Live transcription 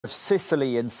Of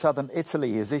Sicily in southern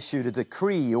Italy has issued a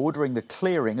decree ordering the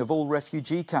clearing of all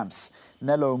refugee camps.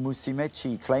 Nello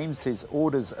Musumeci claims his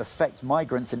orders affect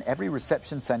migrants in every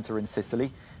reception centre in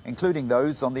Sicily, including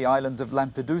those on the island of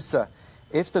Lampedusa.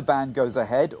 If the ban goes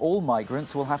ahead, all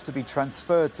migrants will have to be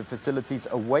transferred to facilities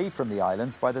away from the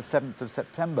islands by the 7th of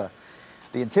September.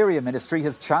 The Interior Ministry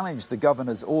has challenged the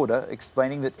governor's order,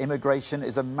 explaining that immigration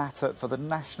is a matter for the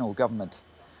national government.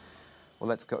 Well,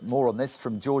 let's get more on this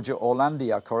from Giorgia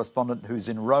Orlandi, our correspondent who's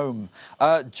in Rome.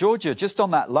 Giorgia, just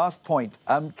on that last point,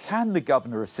 can the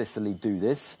governor of Sicily do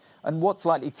this? And what's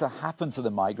likely to happen to the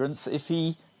migrants if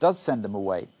he does send them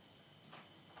away?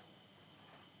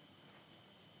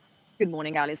 Good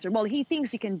morning, Alistair. Well, he thinks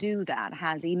he can do that,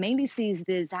 as he mainly sees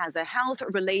this as a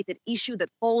health-related issue that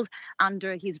falls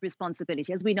under his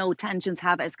responsibility. As we know, tensions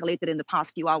have escalated in the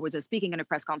past few hours. Speaking in a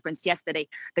press conference yesterday,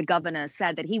 the governor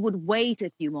said that he would wait a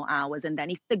few more hours, and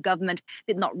then if the government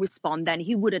did not respond, then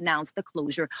he would announce the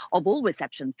closure of all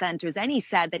reception centres. And he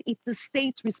said that it's the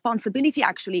state's responsibility,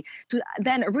 actually, to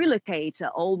then relocate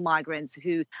all migrants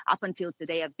who, up until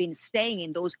today, have been staying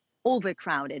in those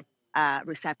overcrowded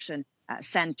reception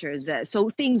centres. So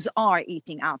things are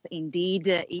eating up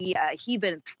indeed. He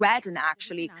even threatened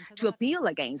actually to appeal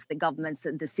against the government's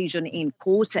decision in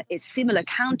court. A similar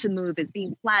counter move is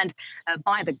being planned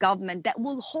by the government that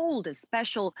will hold a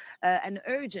special and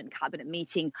urgent cabinet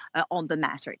meeting on the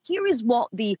matter. Here is what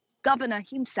the governor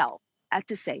himself had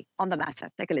to say on the matter.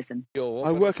 Take a listen.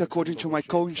 I work according to my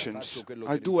conscience.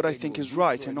 I do what I think is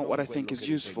right and not what I think is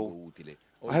useful.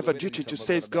 I have a duty to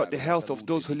safeguard the health of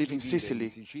those who live in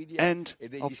Sicily and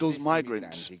of those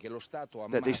migrants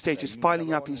that the state is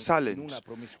piling up in silence.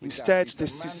 Instead, the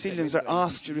Sicilians are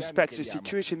asked to respect the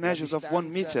security measures of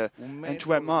 1 meter and to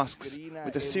wear masks,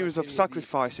 with a series of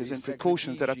sacrifices and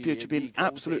precautions that appear to be in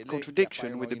absolute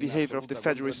contradiction with the behavior of the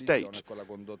federal state.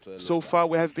 So far,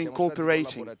 we have been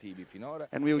cooperating,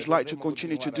 and we would like to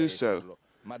continue to do so.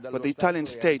 But the Italian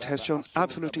state has shown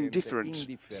absolute indifference,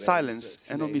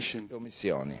 silence and omission.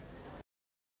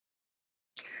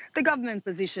 The government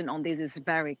position on this is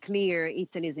very clear.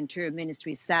 Italy's Interior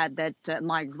Ministry said that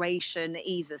migration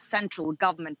is a central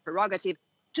government prerogative,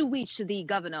 to which the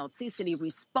governor of Sicily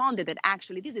responded that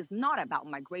actually this is not about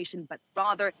migration, but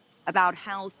rather about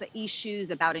health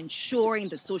issues, about ensuring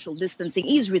the social distancing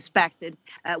is respected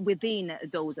within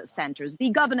those centres. The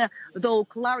governor, though,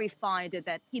 clarified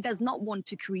that he does not want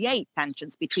to create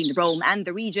tensions between Rome and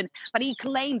the region, but he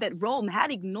claimed that Rome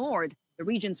had ignored the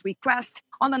region's request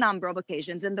on a number of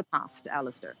occasions in the past.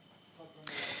 Alistair.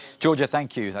 Giorgia,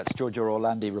 thank you. That's Giorgia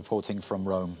Orlandi reporting from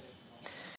Rome.